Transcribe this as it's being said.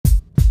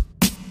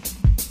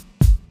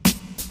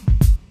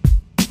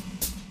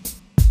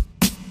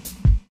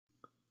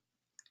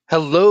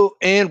Hello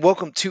and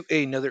welcome to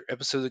another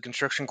episode of the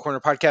Construction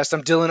Corner podcast.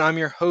 I'm Dylan, I'm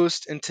your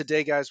host, and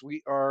today, guys,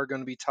 we are going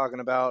to be talking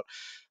about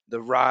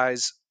the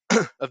rise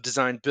of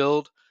design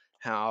build,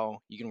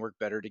 how you can work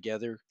better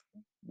together,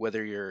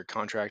 whether you're a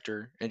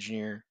contractor,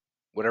 engineer,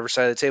 whatever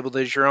side of the table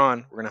that you're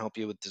on. We're going to help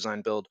you with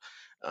design build,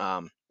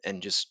 and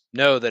just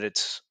know that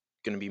it's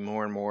going to be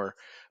more and more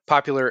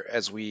popular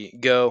as we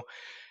go.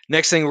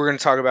 Next thing we're going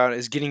to talk about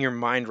is getting your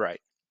mind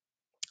right,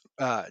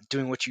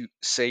 doing what you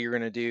say you're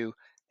going to do,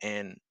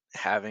 and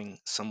having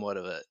somewhat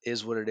of a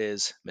is what it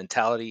is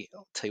mentality.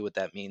 I'll tell you what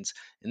that means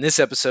in this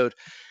episode.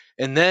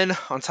 And then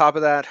on top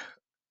of that,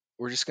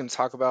 we're just going to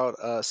talk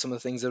about some of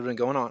the things that have been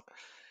going on.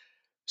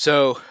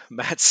 So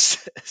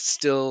Matt's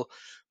still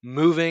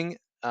moving.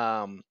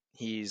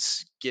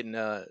 He's getting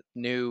a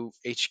new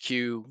HQ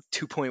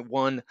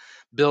 2.1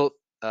 built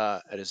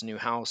at his new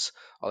house,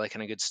 all that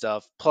kind of good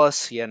stuff.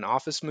 Plus, he had an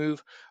office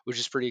move, which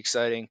is pretty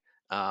exciting.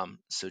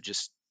 So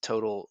just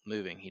total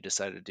moving. He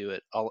decided to do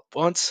it all at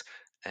once,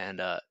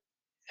 and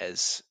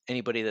as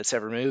anybody that's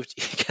ever moved,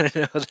 you kind of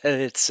know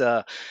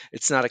that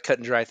it's not a cut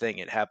and dry thing.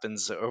 It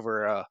happens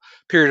over a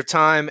period of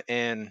time,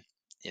 and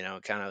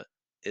it kind of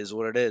is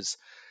what it is.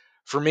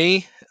 For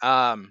me,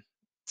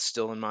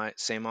 still in my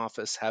same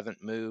office,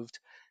 haven't moved,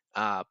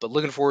 but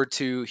looking forward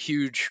to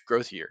huge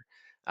growth year.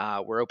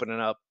 We're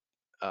opening up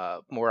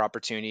more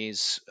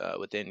opportunities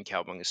within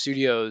Cowabunga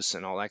Studios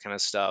and all that kind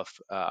of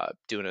stuff.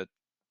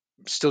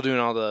 Still doing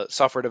all the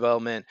software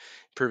development,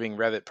 improving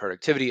Revit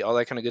productivity, all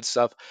that kind of good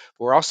stuff.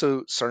 But we're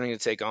also starting to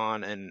take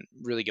on and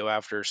really go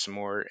after some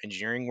more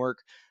engineering work.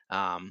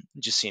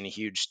 Just seeing a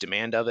huge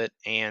demand of it,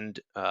 and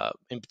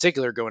in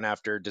particular, going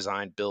after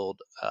design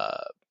build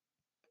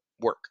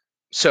work.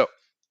 So,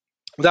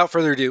 without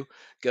further ado,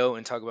 go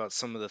and talk about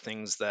some of the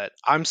things that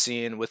I'm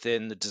seeing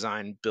within the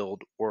design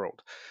build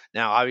world.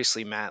 Now,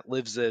 obviously, Matt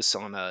lives this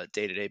on a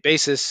day to day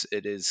basis.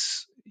 It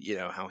is,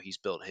 how he's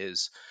built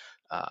his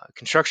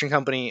construction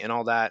company and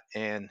all that.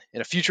 And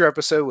in a future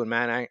episode, when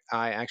Matt and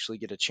I actually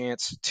get a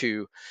chance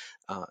to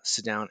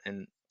sit down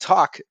and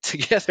talk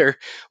together,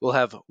 we'll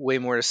have way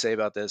more to say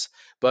about this.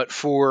 But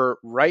for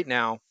right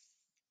now,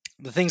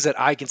 the things that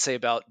I can say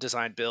about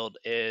design build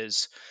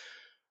is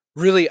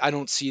really, I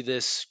don't see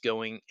this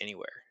going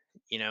anywhere.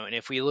 And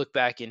if we look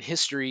back in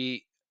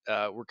history,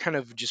 we're kind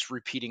of just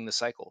repeating the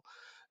cycle.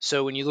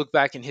 So when you look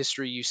back in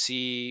history, you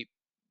see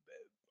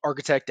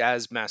architect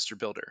as master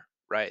builder,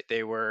 right?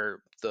 They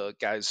were the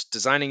guys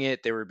designing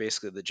it, they were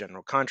basically the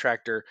general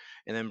contractor,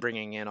 and then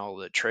bringing in all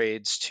the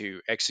trades to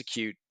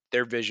execute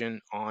their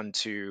vision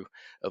onto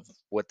of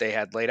what they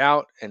had laid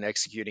out and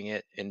executing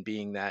it and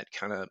being that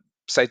kind of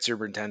site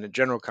superintendent,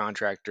 general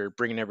contractor,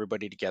 bringing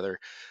everybody together.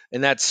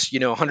 And that's,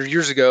 100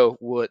 years ago,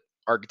 what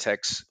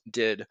architects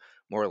did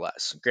more or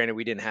less. Granted,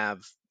 we didn't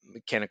have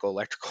mechanical,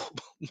 electrical,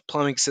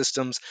 plumbing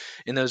systems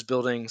in those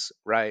buildings,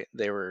 right?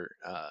 They were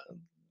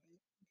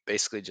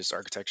basically just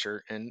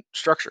architecture and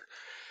structure.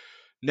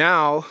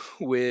 Now,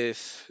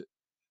 with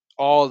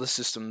all the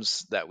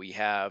systems that we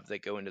have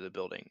that go into the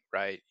building,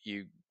 right?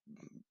 You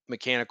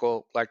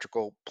mechanical,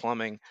 electrical,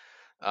 plumbing,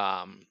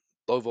 um,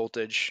 low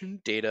voltage,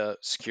 data,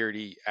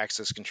 security,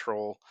 access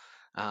control.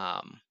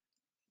 Um,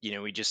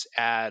 we just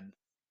add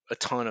a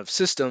ton of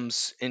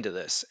systems into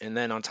this. And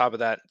then on top of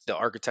that, the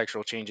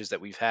architectural changes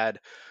that we've had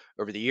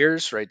over the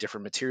years, right?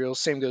 Different materials.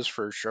 Same goes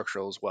for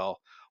structural as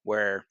well,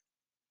 where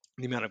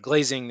the amount of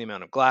glazing, the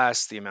amount of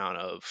glass, the amount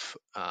of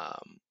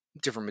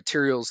different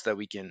materials that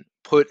we can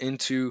put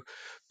into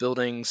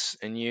buildings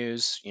and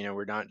use.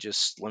 We're not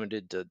just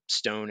limited to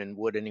stone and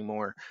wood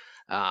anymore.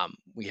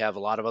 We have a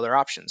lot of other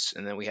options,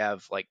 and then we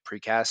have like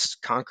precast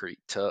concrete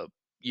to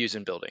use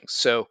in buildings.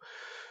 So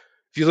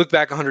if you look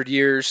back 100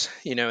 years,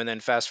 and then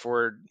fast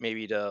forward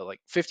maybe to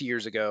like 50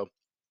 years ago,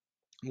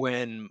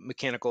 when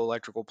mechanical,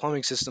 electrical,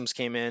 plumbing systems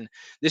came in,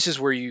 this is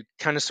where you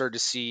kind of start to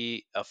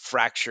see a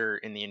fracture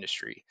in the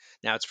industry.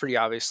 Now it's pretty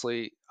obvious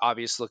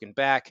looking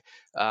back,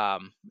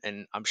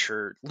 and I'm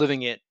sure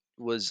living it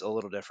was a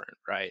little different,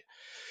 right?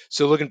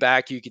 So looking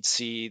back, you could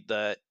see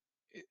that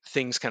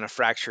things kind of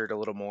fractured a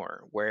little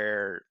more,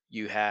 where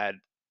you had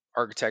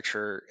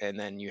architecture and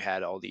then you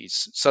had all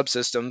these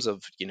subsystems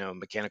of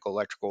mechanical,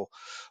 electrical,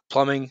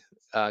 plumbing,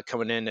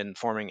 coming in and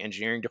forming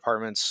engineering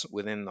departments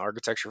within the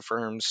architecture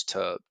firms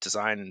to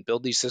design and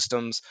build these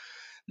systems.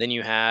 Then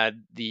you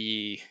had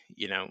you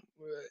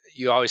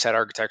always had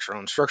architectural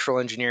and structural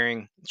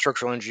engineering.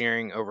 Structural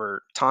engineering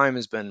over time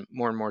has been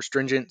more and more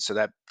stringent, so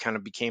that kind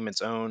of became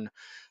its own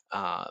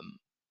um,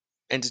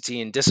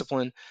 entity and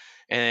discipline.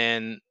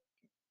 And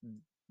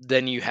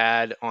then you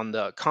had on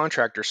the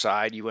contractor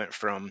side, you went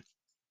from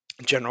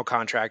general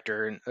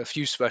contractor and a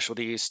few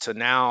specialties to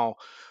now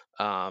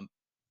um,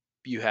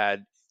 you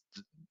had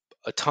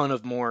a ton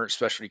of more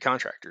specialty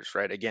contractors,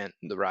 right? Again,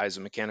 the rise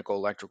of mechanical,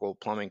 electrical,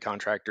 plumbing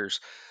contractors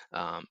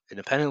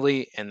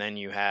independently, and then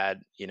you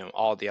had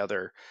all the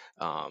other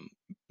um,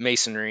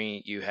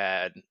 masonry, you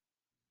had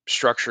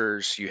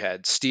structures, you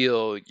had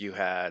steel, you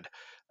had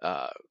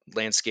uh,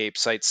 landscape,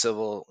 site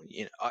civil,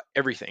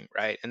 everything,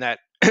 right? And that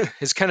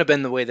has kind of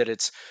been the way that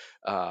it's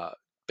uh,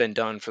 been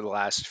done for the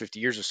last 50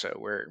 years or so,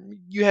 where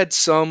you had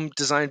some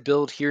design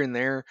build here and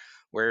there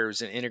where it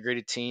was an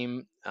integrated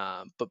team,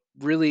 but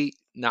really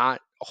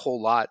not a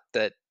whole lot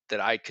that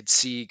I could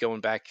see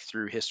going back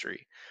through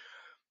history.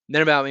 And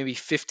then about maybe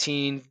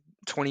 15,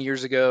 20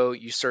 years ago,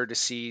 you started to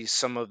see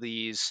some of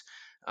these.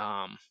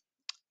 Um,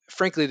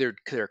 Frankly,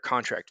 they're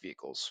contract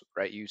vehicles,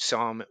 right? You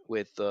saw them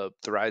with the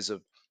rise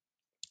of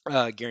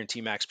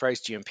guarantee max price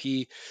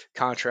GMP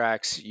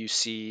contracts. You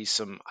see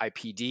some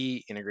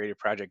IPD, integrated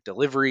project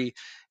delivery.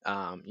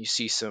 You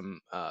see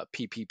some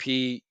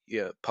PPP,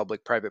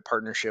 public private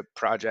partnership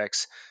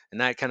projects,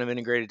 and that kind of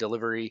integrated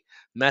delivery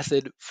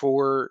method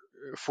for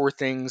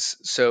things.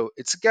 So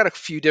it's got a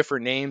few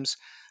different names.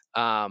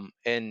 And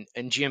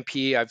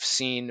GMP, I've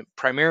seen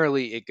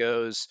primarily it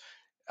goes.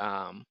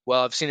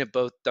 Well, I've seen it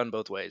both done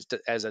both ways,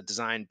 as a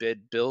design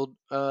bid build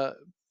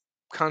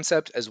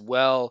concept, as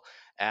well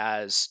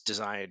as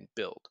design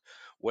build,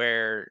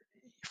 where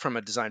from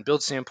a design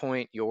build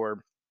standpoint,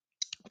 you're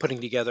putting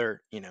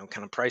together,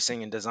 kind of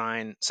pricing and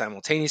design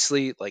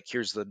simultaneously. Like,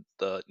 here's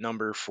the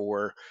number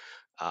for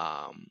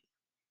um,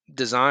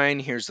 design,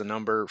 here's the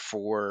number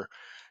for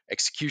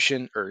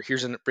execution, or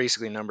here's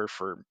basically a number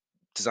for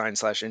design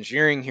slash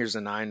engineering, here's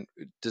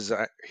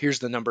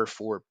the number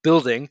for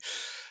building.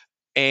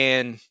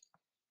 And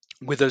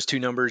with those two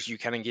numbers, you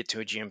kind of get to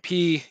a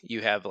GMP.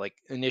 You have like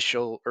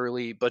initial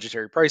early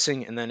budgetary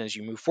pricing, and then as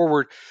you move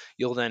forward,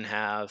 you'll then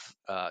have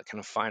kind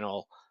of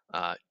final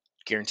uh,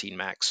 guaranteed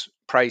max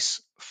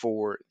price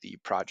for the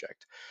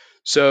project.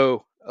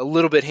 So a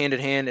little bit hand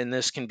in hand, and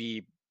this can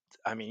be,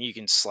 I mean, you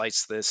can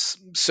slice this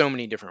so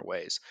many different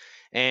ways,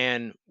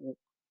 and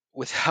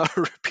without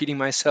repeating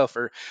myself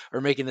or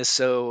making this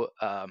so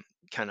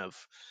kind of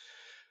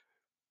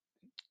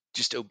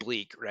just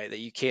oblique, right? That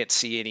you can't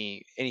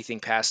see anything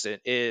past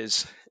it,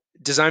 is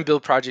design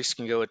build projects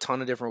can go a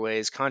ton of different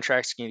ways.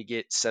 Contracts can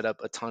get set up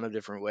a ton of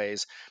different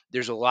ways.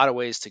 There's a lot of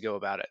ways to go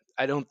about it.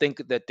 I don't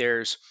think that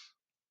there's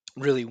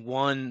really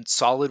one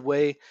solid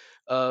way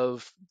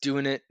of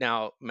doing it.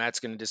 Now,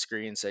 Matt's going to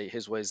disagree and say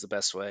his way is the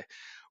best way,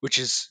 which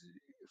is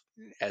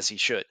as he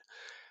should.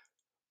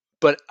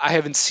 But I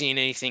haven't seen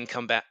anything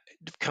come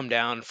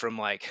down from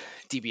like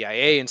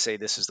DBIA and say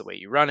this is the way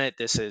you run it.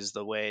 This is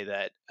the way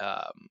that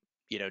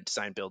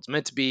design build's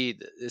meant to be.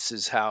 This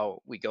is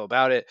how we go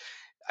about it.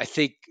 I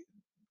think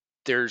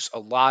there's a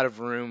lot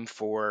of room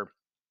for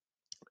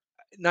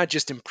not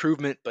just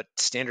improvement but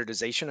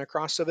standardization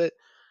across of it.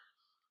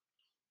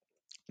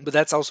 But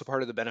that's also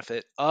part of the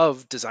benefit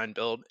of design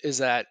build, is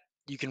that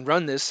you can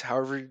run this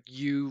however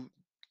you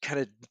kind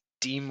of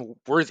deem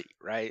worthy,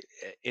 right?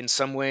 In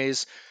some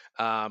ways,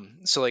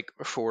 so like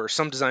for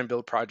some design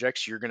build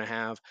projects, you're going to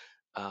have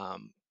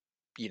um,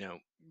 you know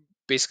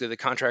basically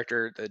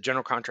the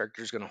general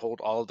contractor is going to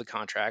hold all of the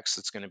contracts.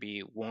 It's going to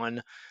be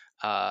one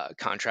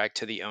contract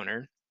to the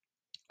owner.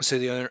 So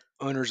the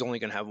owner's only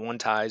going to have one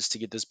ties to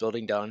get this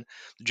building done.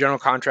 The general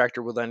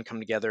contractor will then come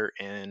together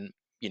and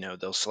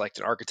they'll select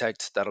an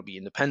architect that'll be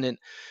independent.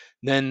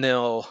 Then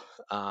they'll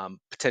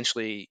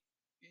potentially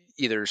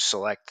either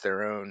select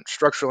their own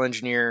structural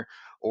engineer,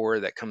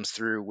 or that comes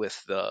through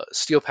with the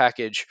steel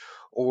package,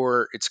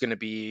 or it's going to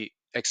be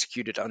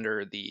executed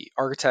under the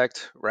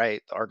architect,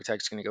 right? The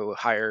architect's going to go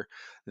hire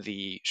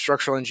the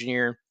structural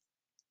engineer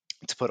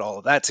to put all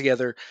of that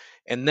together.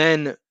 And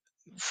then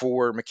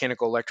for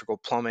mechanical, electrical,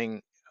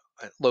 plumbing,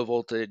 low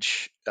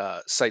voltage,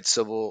 site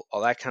civil,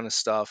 all that kind of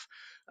stuff,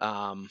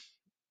 um,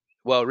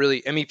 well,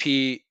 really,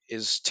 MEP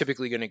is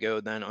typically going to go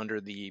then under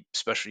the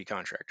specialty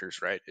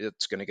contractors, right?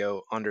 It's going to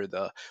go under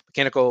the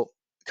mechanical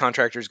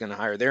contractor is going to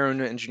hire their own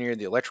engineer.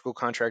 The electrical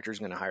contractor is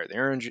going to hire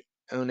their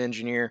own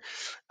engineer.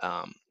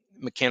 Um,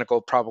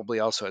 Mechanical probably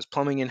also has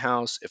plumbing in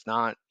house. If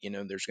not,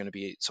 there's going to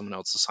be someone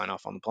else to sign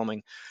off on the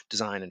plumbing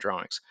design and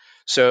drawings.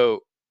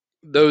 So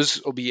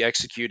those will be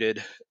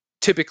executed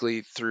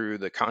typically through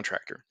the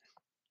contractor.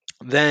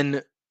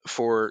 Then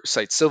for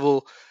site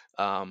civil,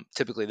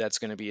 typically that's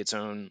going to be its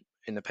own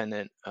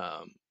independent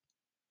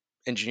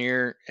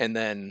engineer, and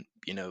then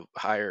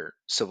hire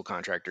civil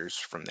contractors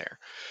from there.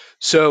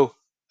 So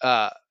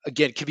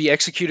again, it could be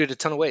executed a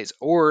ton of ways,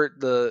 or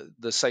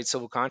the site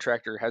civil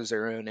contractor has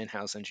their own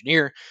in-house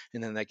engineer,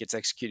 and then that gets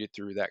executed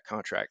through that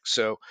contract.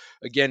 So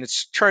again,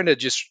 it's trying to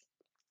just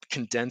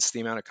condense the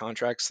amount of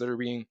contracts that are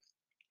being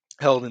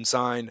held and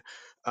signed,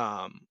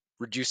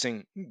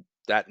 reducing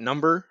that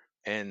number,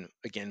 and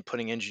again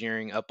putting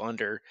engineering up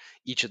under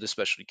each of the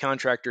specialty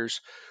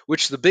contractors.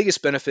 Which the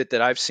biggest benefit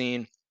that I've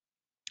seen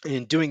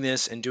in doing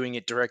this, and doing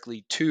it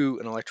directly to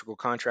an electrical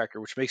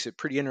contractor, which makes it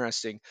pretty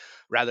interesting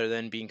rather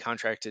than being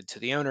contracted to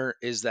the owner,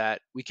 is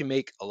that we can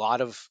make a lot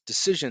of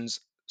decisions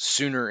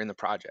sooner in the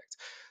project.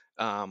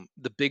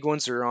 The big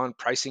ones are on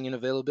pricing and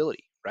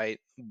availability, right?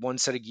 One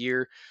set of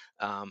gear,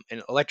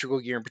 and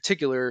electrical gear in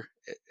particular,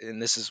 and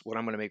this is what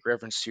I'm going to make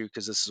reference to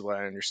because this is what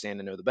I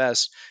understand and know the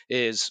best,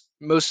 is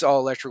most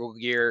all electrical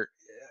gear,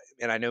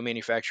 and I know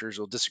manufacturers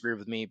will disagree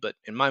with me, but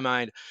in my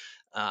mind,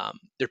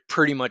 they're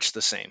pretty much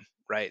the same,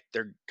 right?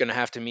 They're going to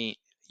have to meet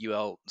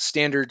UL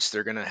standards.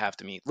 They're going to have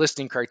to meet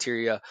listing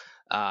criteria.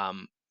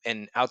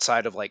 and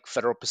outside of like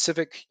Federal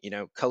Pacific,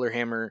 Color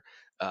Hammer,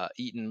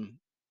 Eaton,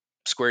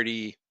 Square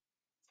D,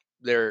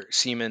 they're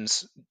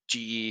Siemens,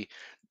 GE.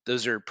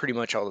 Those are pretty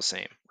much all the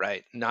same,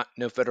 right? Not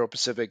no Federal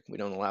Pacific. We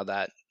don't allow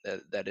that.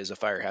 That is a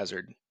fire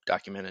hazard,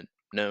 documented,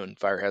 known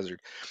fire hazard.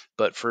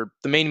 But for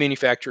the main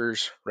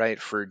manufacturers, right?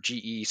 For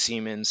GE,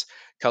 Siemens,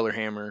 Color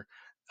Hammer,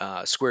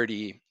 Square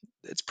D,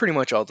 it's pretty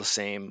much all the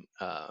same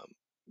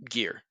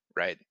gear,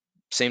 right?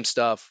 Same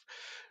stuff,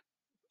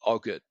 all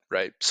good,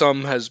 right?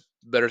 Some has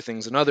better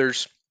things than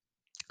others,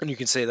 and you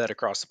can say that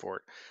across the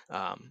board.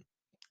 Um,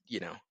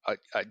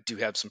 I do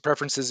have some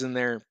preferences in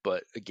there,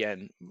 but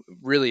again,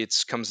 really it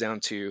comes down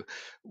to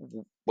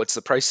what's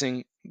the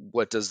pricing,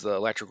 what does the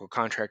electrical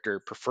contractor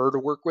prefer to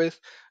work with,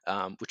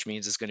 which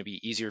means it's going to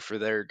be easier for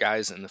their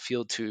guys in the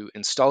field to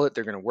install it.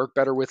 They're going to work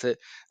better with it.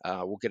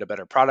 We'll get a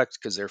better product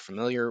because they're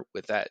familiar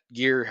with that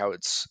gear, how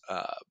it's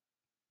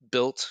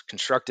built,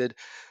 constructed.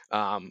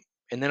 Um,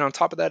 and then on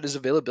top of that is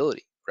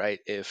availability, right?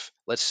 If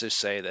let's just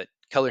say that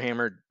Keller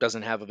Hammer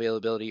doesn't have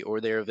availability,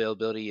 or their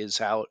availability is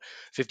out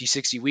 50,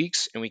 60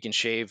 weeks, and we can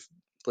shave,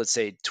 let's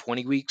say,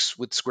 20 weeks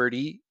with Square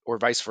D or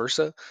vice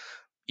versa,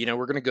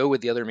 we're going to go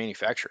with the other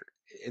manufacturer.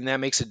 And that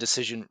makes a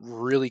decision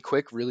really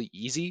quick, really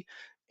easy.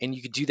 And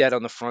you could do that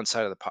on the front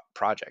side of the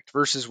project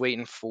versus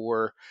waiting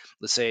for,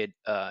 let's say,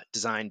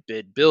 design,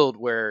 bid, build,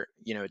 where,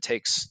 it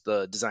takes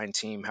the design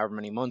team however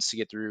many months to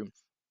get through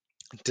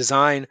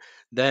design,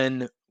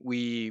 then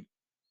we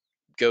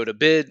go to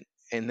bid,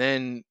 and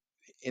then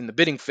in the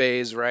bidding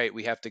phase, right,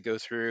 we have to go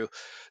through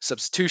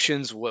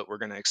substitutions, what we're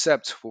going to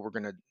accept, what we're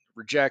going to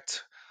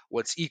reject,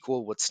 what's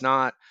equal, what's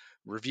not,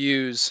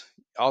 reviews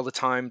all the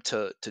time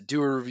to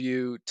do a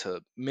review, to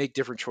make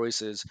different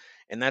choices,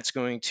 and that's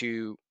going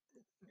to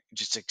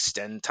just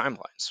extend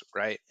timelines,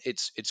 right?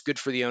 It's good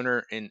for the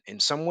owner in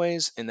some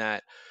ways, in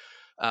that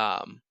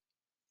um,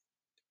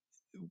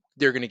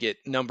 they're going to get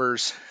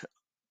numbers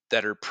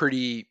that are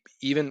pretty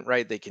even,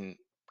 right? They can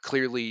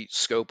clearly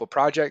scope a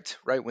project,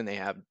 right? When they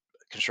have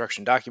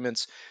construction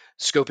documents,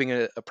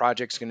 scoping a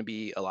project is going to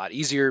be a lot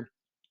easier,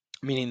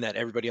 meaning that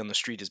everybody on the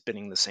street is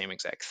bidding the same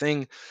exact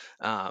thing,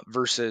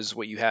 versus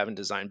what you have in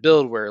design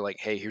build, where like,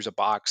 hey, here's a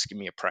box, give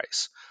me a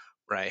price,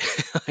 right?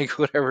 Like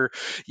whatever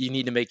you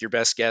need to make your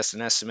best guess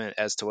and estimate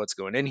as to what's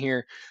going in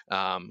here.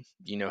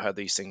 You know how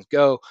these things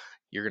go.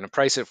 You're going to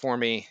price it for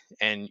me,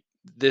 and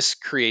this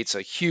creates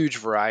a huge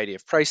variety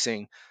of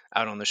pricing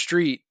out on the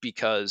street,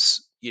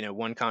 because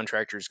one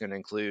contractor is going to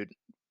include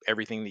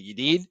everything that you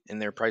need,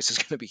 and their price is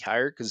going to be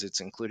higher because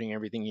it's including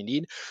everything you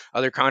need.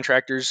 Other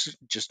contractors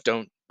just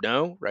don't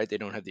know, right? They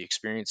don't have the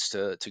experience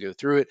to go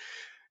through it.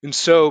 And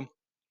so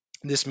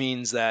this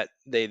means that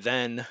they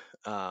then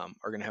are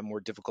going to have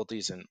more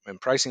difficulties in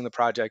pricing the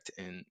project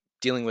and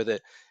dealing with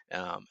it,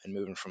 and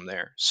moving from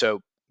there.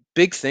 So,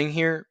 big thing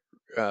here,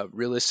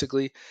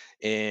 realistically,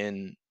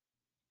 in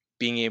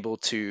being able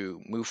to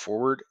move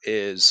forward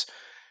is,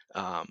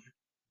 um,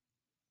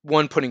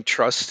 one, putting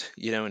trust,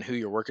 in who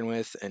you're working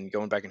with and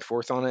going back and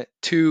forth on it.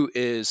 Two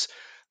is,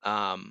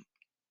 um,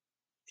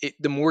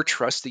 the more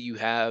trust that you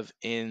have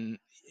in,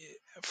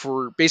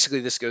 for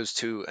basically, this goes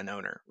to an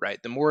owner,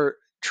 right? The more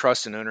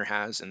trust an owner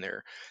has in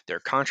their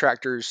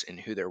contractors and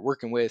who they're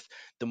working with,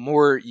 the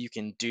more you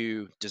can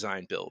do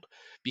design build,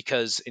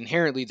 because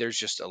inherently there's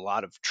just a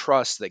lot of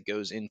trust that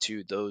goes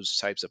into those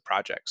types of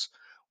projects,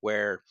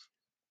 where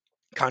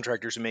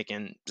contractors are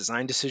making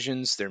design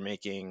decisions, they're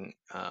making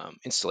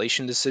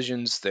installation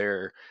decisions,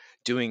 they're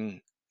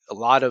doing a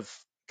lot of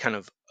kind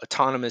of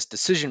autonomous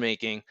decision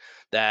making,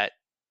 that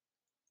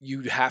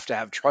you have to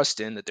have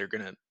trust in that they're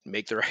going to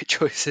make the right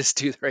choices,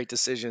 do the right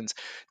decisions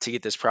to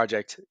get this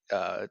project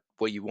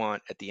what you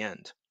want at the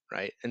end,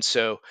 right? And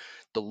so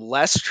the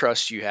less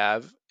trust you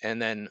have, and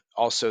then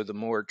also the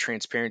more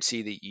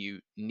transparency that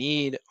you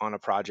need on a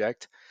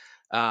project,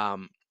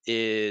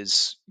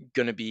 is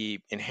going to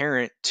be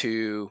inherent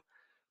to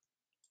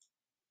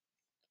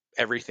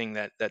everything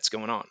that's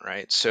going on,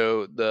 right?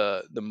 So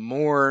the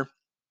more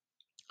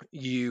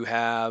you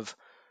have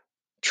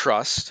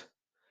trust,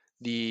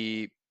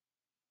 the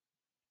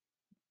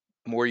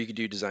more you can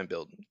do design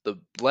build. The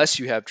less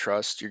you have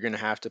trust, you're going to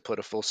have to put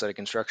a full set of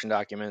construction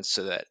documents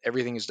so that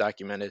everything is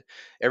documented,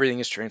 everything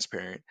is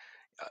transparent,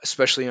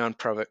 especially on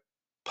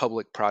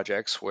public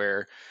projects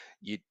where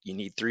you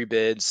need three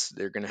bids.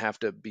 They're going to have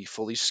to be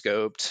fully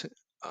scoped,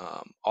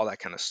 all that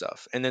kind of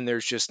stuff. And then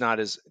there's just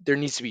not as, there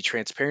needs to be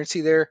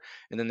transparency there.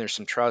 And then there's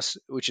some trust,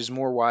 which is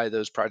more why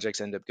those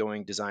projects end up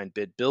going design,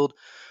 bid, build.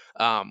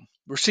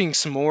 We're seeing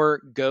some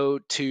more go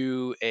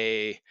to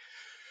a,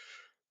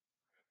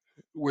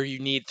 where you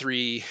need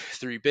three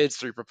bids,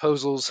 three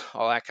proposals,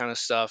 all that kind of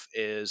stuff,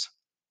 is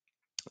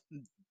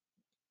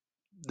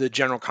the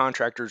general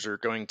contractors are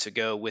going to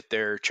go with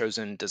their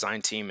chosen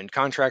design team and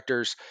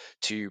contractors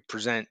to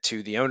present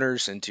to the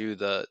owners and do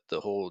the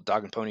whole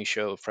dog and pony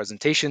show of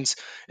presentations,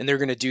 and they're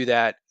going to do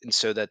that, and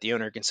so that the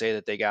owner can say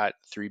that they got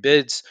three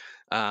bids,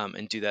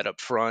 and do that up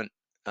front,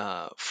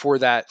 for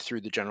that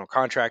through the general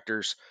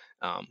contractors,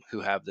 who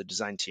have the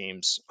design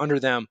teams under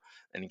them,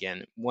 And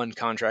again, one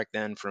contract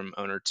then from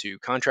owner to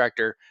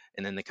contractor,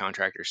 and then the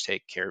contractors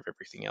take care of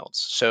everything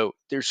else. So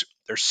there's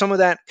some of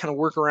that kind of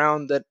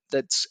workaround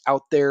that's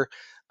out there.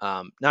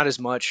 Not as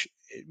much.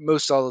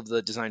 Most all of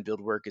the design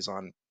build work is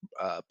on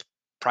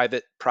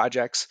private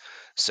projects,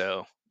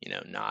 so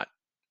not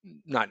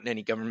in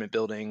any government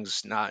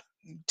buildings, not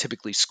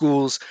typically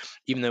schools,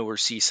 even though we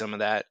see some of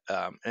that,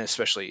 and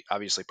especially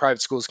obviously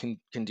private schools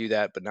can do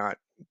that, but not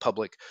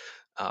public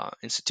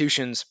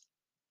institutions.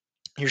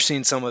 You're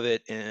seeing some of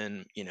it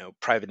in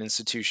private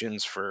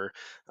institutions for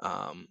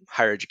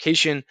higher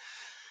education,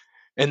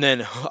 and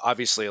then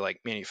obviously like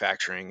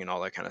manufacturing and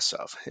all that kind of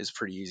stuff is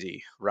pretty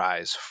easy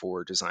rise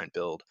for design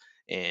build.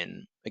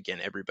 And again,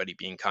 everybody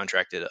being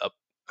contracted up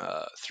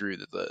through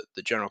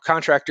the general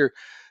contractor,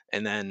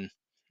 and then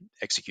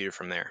executed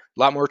from there. A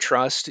lot more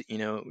trust,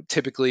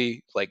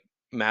 typically like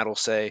Matt will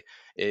say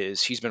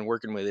is he's been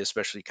working with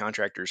especially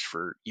contractors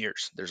for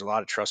years. There's a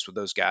lot of trust with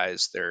those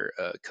guys. They're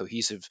a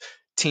cohesive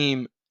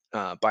team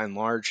by and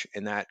large,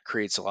 and that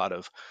creates a lot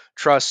of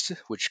trust,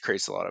 which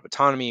creates a lot of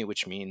autonomy,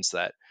 which means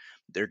that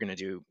they're going to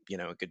do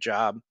a good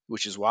job,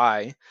 which is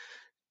why,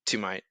 to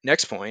my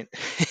next point,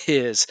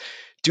 is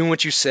doing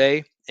what you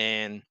say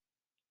and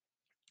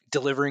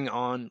delivering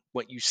on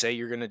what you say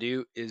you're going to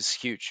do is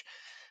huge.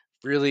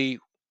 Really,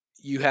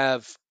 you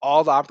have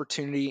all the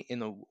opportunity in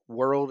the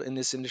world in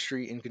this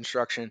industry in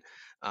construction,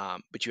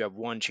 but you have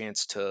one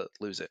chance to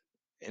lose it.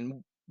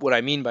 And what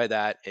I mean by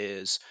that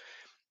is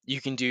you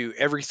can do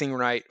everything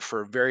right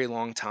for a very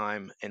long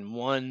time, and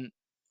one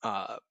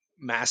uh,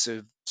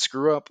 massive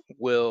screw up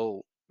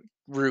will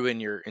ruin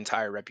your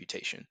entire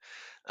reputation.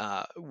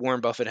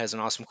 Warren Buffett has an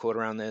awesome quote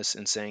around this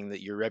and saying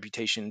that your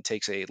reputation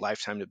takes a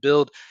lifetime to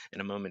build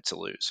and a moment to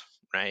lose,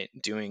 right?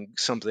 Doing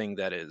something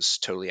that is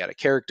totally out of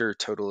character,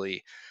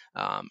 totally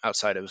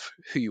outside of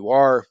who you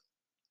are,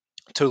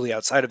 totally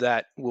outside of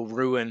that will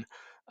ruin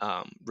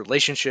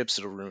relationships,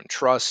 it'll ruin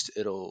trust,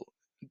 it'll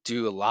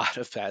do a lot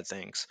of bad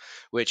things,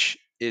 which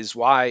is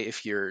why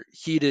if you're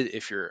heated,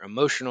 if you're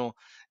emotional,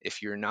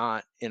 if you're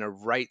not in a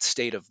right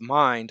state of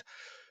mind,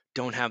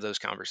 don't have those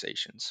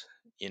conversations.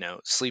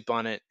 Sleep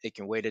on it. It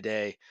can wait a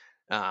day.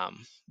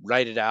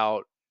 Write it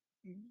out.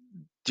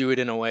 Do it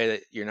in a way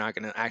that you're not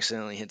going to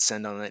accidentally hit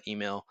send on that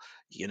email.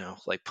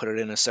 Like put it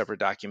in a separate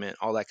document,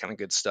 all that kind of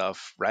good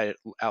stuff. Write it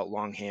out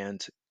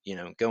longhand.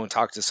 Go and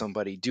talk to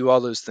somebody. Do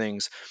all those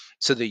things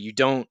so that you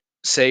don't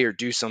say or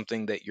do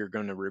something that you're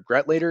going to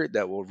regret later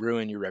that will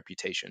ruin your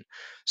reputation.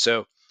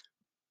 So,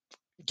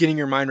 getting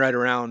your mind right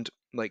around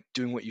like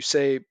doing what you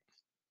say,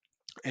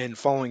 and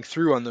following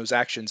through on those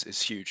actions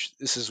is huge.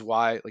 This is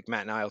why, like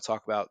Matt and I will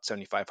talk about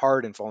 75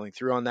 hard and following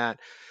through on that.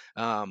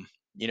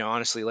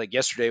 Honestly, like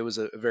yesterday was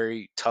a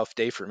very tough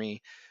day for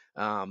me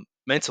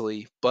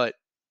mentally, but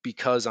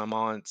because I'm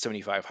on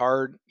 75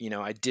 hard,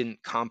 I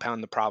didn't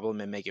compound the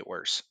problem and make it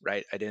worse,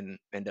 right? I didn't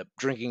end up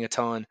drinking a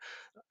ton.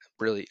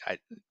 Really, I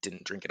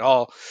didn't drink at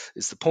all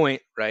is the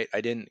point, right?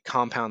 I didn't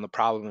compound the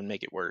problem and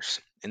make it worse.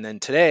 And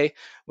then today,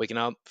 waking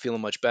up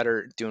feeling much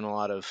better, doing a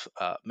lot of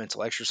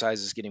mental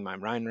exercises, getting my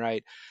mind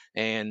right,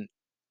 and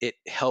it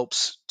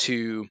helps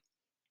to,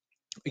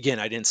 again,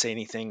 I didn't say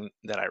anything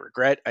that I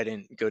regret. I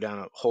didn't go down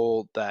a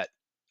hole that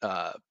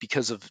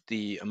because of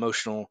the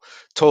emotional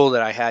toll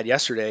that I had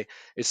yesterday,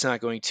 it's not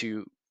going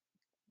to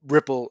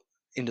ripple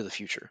into the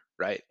future,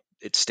 right?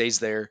 It stays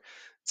there.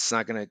 It's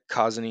not going to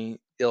cause any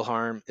ill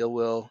harm, ill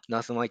will,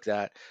 nothing like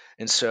that.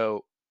 And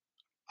so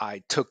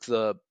I took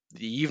the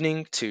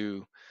evening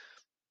to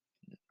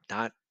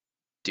not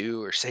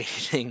do or say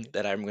anything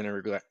that I'm going to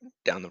regret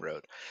down the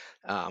road,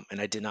 and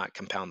I did not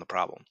compound the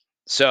problem.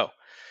 So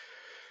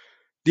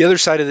the other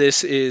side of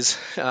this is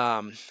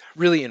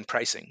really in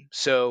pricing.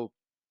 So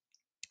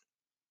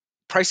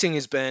pricing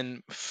has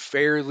been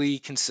fairly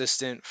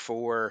consistent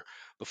for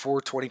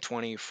before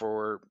 2020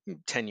 for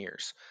 10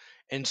 years.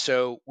 And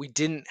so we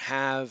didn't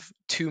have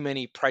too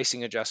many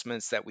pricing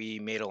adjustments that we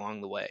made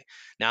along the way.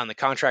 Now, in the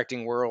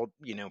contracting world,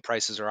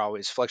 prices are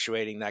always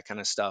fluctuating, that kind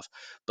of stuff.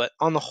 But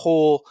on the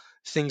whole,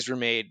 things were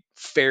made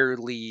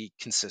fairly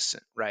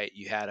consistent, right?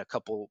 You had a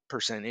couple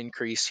percent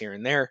increase here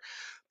and there,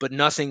 but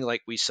nothing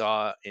like we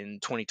saw in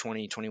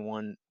 2020,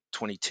 21,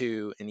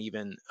 22, and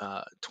even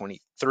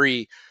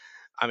 23.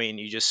 I mean,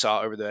 you just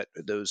saw over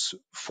those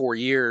 4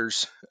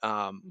 years,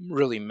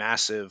 really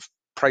massive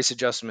price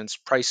adjustments,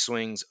 price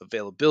swings,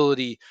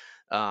 availability.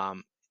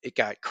 It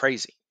got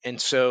crazy,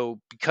 and so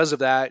because of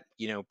that,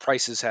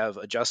 prices have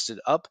adjusted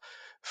up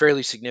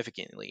fairly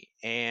significantly.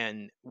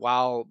 And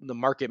while the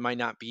market might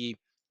not be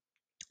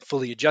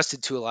fully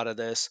adjusted to a lot of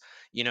this,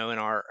 in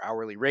our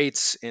hourly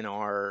rates, in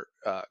our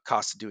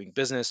cost of doing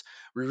business,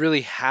 we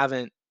really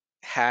haven't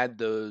had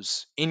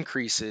those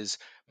increases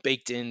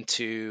baked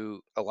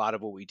into a lot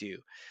of what we do.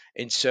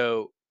 And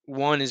so,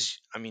 one is,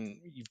 I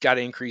mean, you've got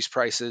to increase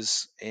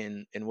prices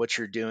in what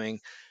you're doing.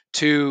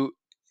 Two,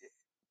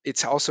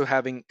 it's also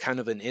having kind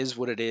of an is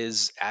what it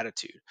is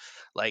attitude.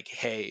 Like,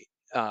 hey,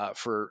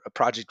 for a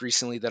project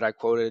recently that I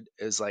quoted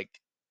is like,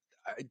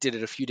 I did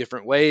it a few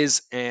different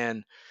ways,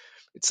 and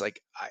it's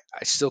like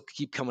I still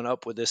keep coming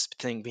up with this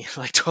thing being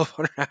like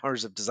 1,200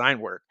 hours of design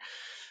work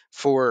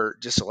for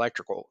just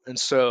electrical. And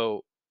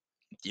so,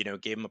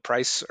 gave him a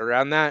price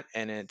around that,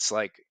 and it's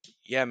like,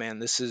 yeah, man,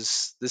 this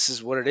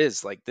is what it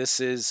is. Like, this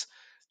is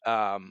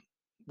um,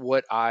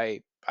 what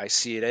I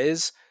see it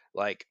is.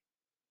 Like,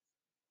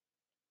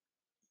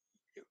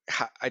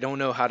 I don't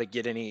know how to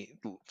get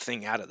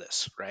anything out of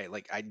this, right?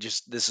 Like,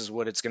 this is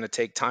what it's going to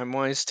take time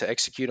wise to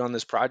execute on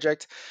this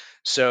project.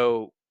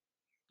 So,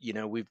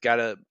 we've got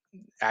to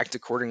act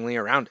accordingly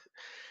around it.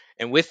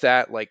 And with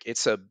that, like,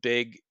 it's a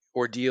big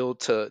ordeal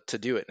to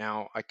do it.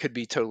 Now, I could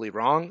be totally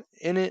wrong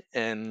in it,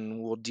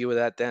 and we'll deal with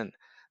that then.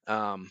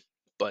 um,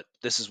 but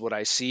this is what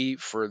I see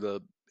for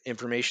the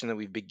information that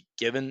we've been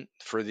given,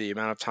 for the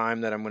amount of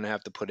time that I'm going to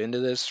have to put into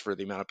this, for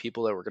the amount of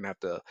people that we're going to have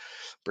to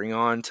bring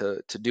on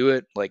to do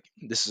it. Like,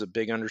 this is a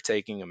big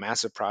undertaking, a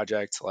massive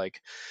project.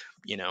 Like,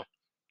 you know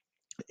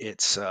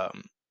it's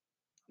kind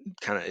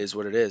of is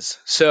what it is.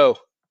 So,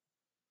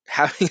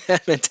 having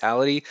that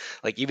mentality,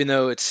 like, even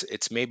though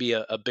it's maybe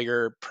a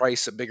bigger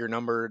price, a bigger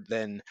number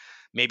than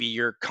maybe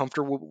you're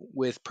comfortable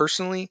with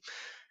personally,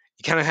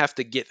 you kind of have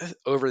to get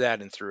over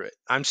that and through it.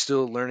 I'm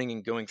still learning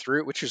and going through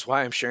it, which is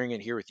why I'm sharing it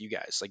here with you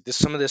guys. Like,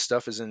 some of this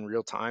stuff is in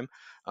real time,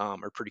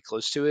 or pretty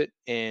close to it,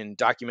 and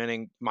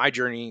documenting my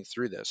journey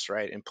through this,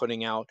 right? And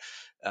putting out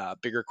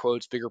bigger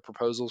quotes, bigger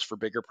proposals for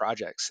bigger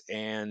projects.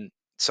 And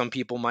some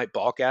people might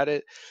balk at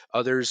it,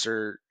 others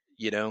are,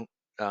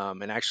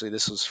 and actually,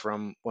 this was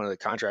from one of the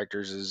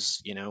contractors,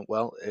 is,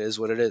 well, it is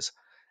what it is.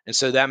 And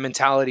so that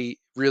mentality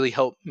really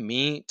helped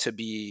me to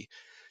be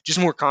just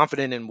more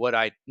confident in what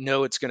I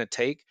know it's going to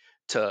take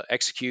to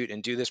execute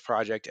and do this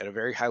project at a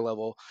very high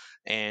level,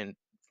 and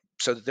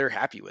so that they're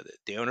happy with it.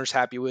 The owner's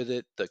happy with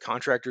it, the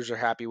contractors are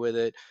happy with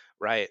it,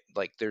 right?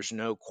 Like, there's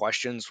no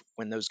questions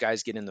when those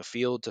guys get in the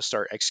field to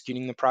start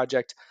executing the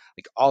project.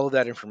 Like, all of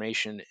that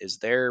information is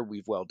there.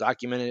 We've well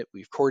documented it,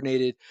 we've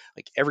coordinated,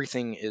 like,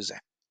 everything is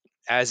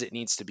as it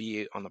needs to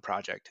be on the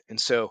project. And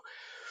so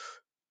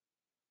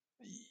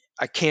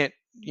I can't,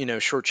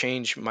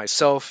 shortchange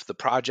myself, the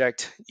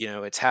project.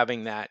 It's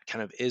having that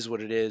kind of is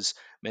what it is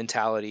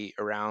mentality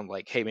around,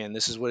 like, hey, man,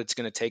 this is what it's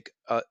going to take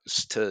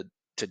us to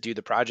do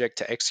the project,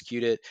 to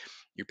execute it.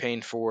 You're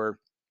paying for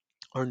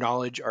our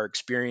knowledge, our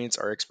experience,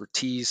 our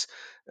expertise,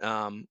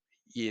 and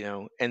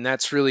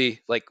that's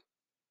really, like,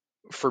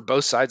 for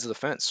both sides of the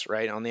fence,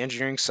 right? On the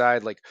engineering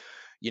side, like,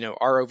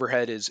 our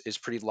overhead is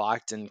pretty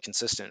locked and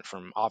consistent,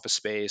 from office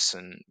space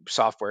and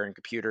software and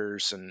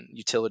computers and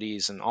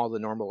utilities and all the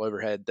normal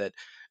overhead that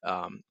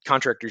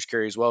contractors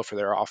carry as well for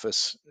their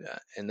office,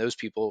 and those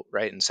people,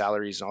 right? And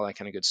salaries and all that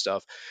kind of good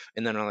stuff.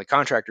 And then on the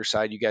contractor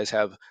side, you guys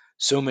have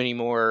so many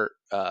more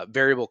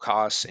variable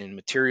costs and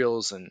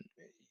materials and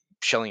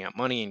shelling out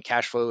money and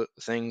cash flow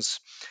things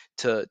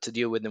to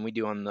deal with than we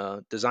do on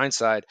the design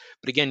side.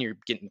 But again, you're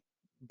getting,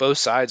 both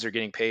sides are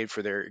getting paid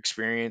for their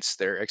experience,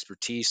 their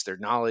expertise, their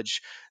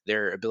knowledge,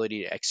 their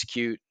ability to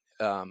execute,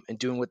 and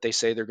doing what they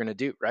say they're going to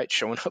do, right?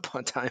 Showing up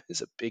on time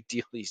is a big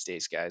deal these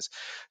days, guys.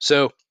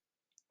 So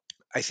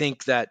I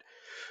think that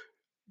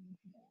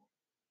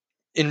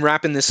in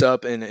wrapping this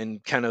up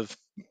and kind of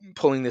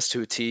pulling this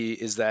to a T,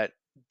 is that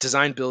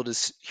design build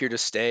is here to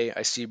stay.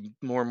 I see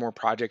more and more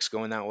projects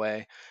going that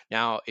way.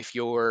 Now, if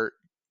you're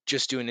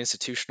just doing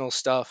institutional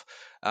stuff,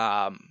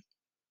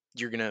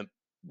 you're going to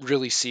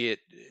really see it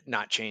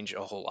not change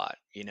a whole lot.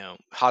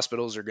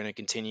 Hospitals are going to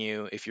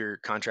continue. If you're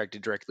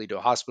contracted directly to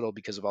a hospital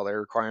because of all their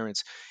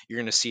requirements, you're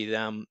going to see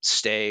them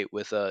stay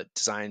with a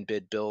design,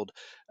 bid, build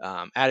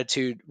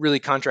attitude. Really,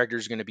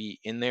 contractors are going to be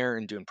in there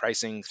and doing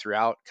pricing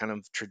throughout, kind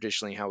of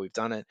traditionally how we've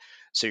done it.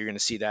 So you're going to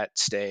see that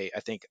stay.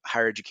 I think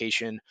higher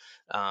education,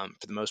 for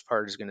the most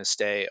part, is going to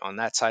stay on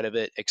that side of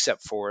it,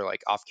 except for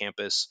like off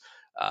campus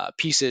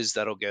pieces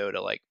that'll go to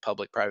like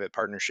public private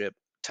partnership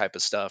type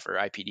of stuff, or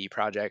IPD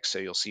projects. So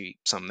you'll see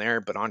some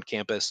there, but on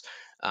campus,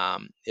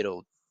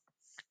 it'll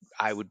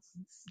I would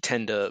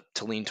tend to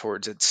lean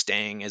towards it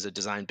staying as a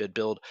design, bid,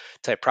 build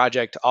type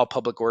project. All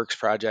public works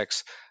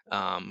projects,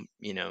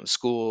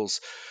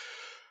 schools,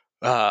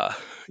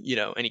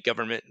 any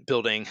government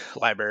building,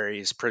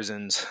 libraries,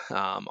 prisons,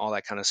 all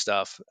that kind of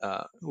stuff.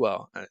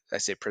 Well, I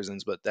say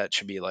prisons, but that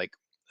should be like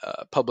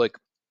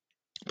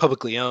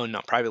publicly owned,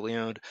 not privately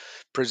owned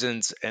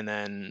prisons. And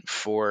then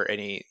for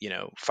any,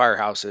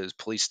 firehouses,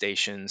 police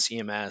stations,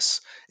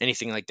 EMS,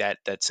 anything like that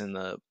that's in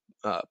the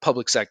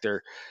public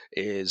sector,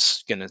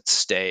 is going to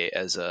stay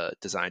as a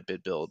design,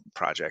 bid, build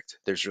project.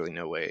 There's really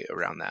no way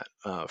around that,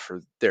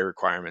 for their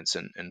requirements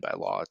and by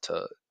law,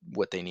 to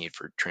what they need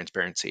for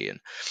transparency and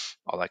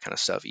all that kind of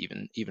stuff,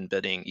 even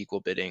bidding,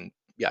 equal bidding,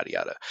 yada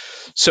yada.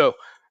 So,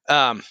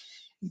 um,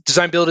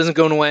 design build isn't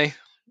going away.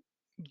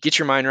 Get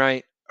your mind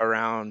right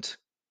around,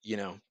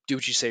 do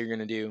what you say you're going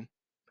to do,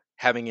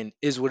 having an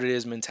is what it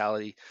is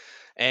mentality.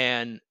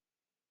 And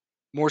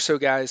more so,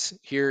 guys,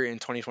 here in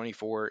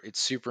 2024, it's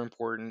super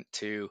important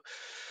to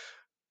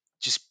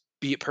just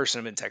be a person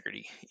of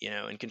integrity.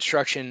 In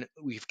construction,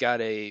 we've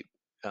got a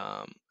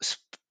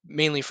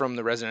mainly from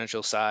the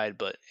residential side,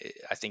 but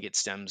I think it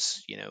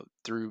stems,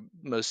 through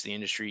most of the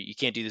industry. You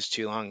can't do this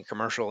too long in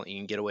commercial. You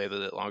can get away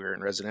with it longer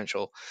in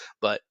residential,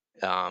 but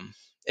um,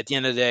 at the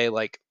end of the day,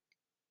 like,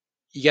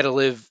 you got to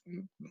live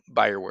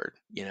by your word.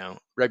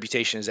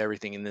 Reputation is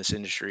everything in this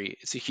industry.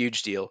 It's a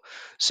huge deal.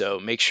 So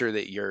make sure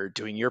that you're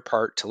doing your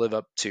part to live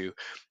up to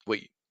what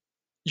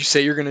you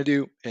say you're going to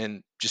do,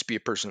 and just be a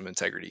person of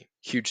integrity.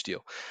 Huge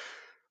deal.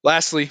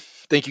 Lastly,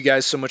 thank you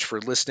guys so much for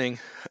listening.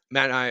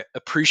 Matt and I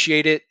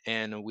appreciate it,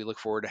 and we look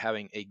forward to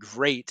having a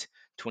great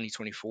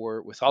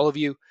 2024 with all of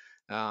you.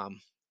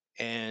 Um,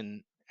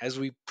 and as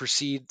we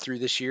proceed through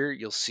this year,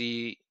 you'll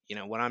see,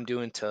 what I'm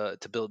doing to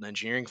build an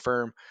engineering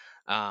firm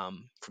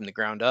from the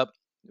ground up,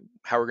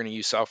 how we're going to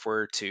use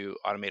software to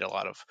automate a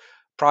lot of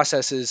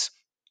processes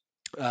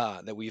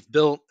that we've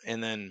built,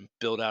 and then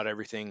build out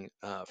everything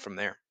from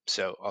there.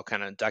 So I'll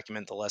kind of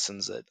document the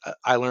lessons that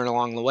I learn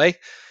along the way.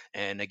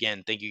 And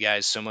again, thank you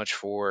guys so much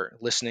for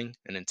listening.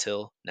 And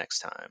until next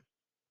time.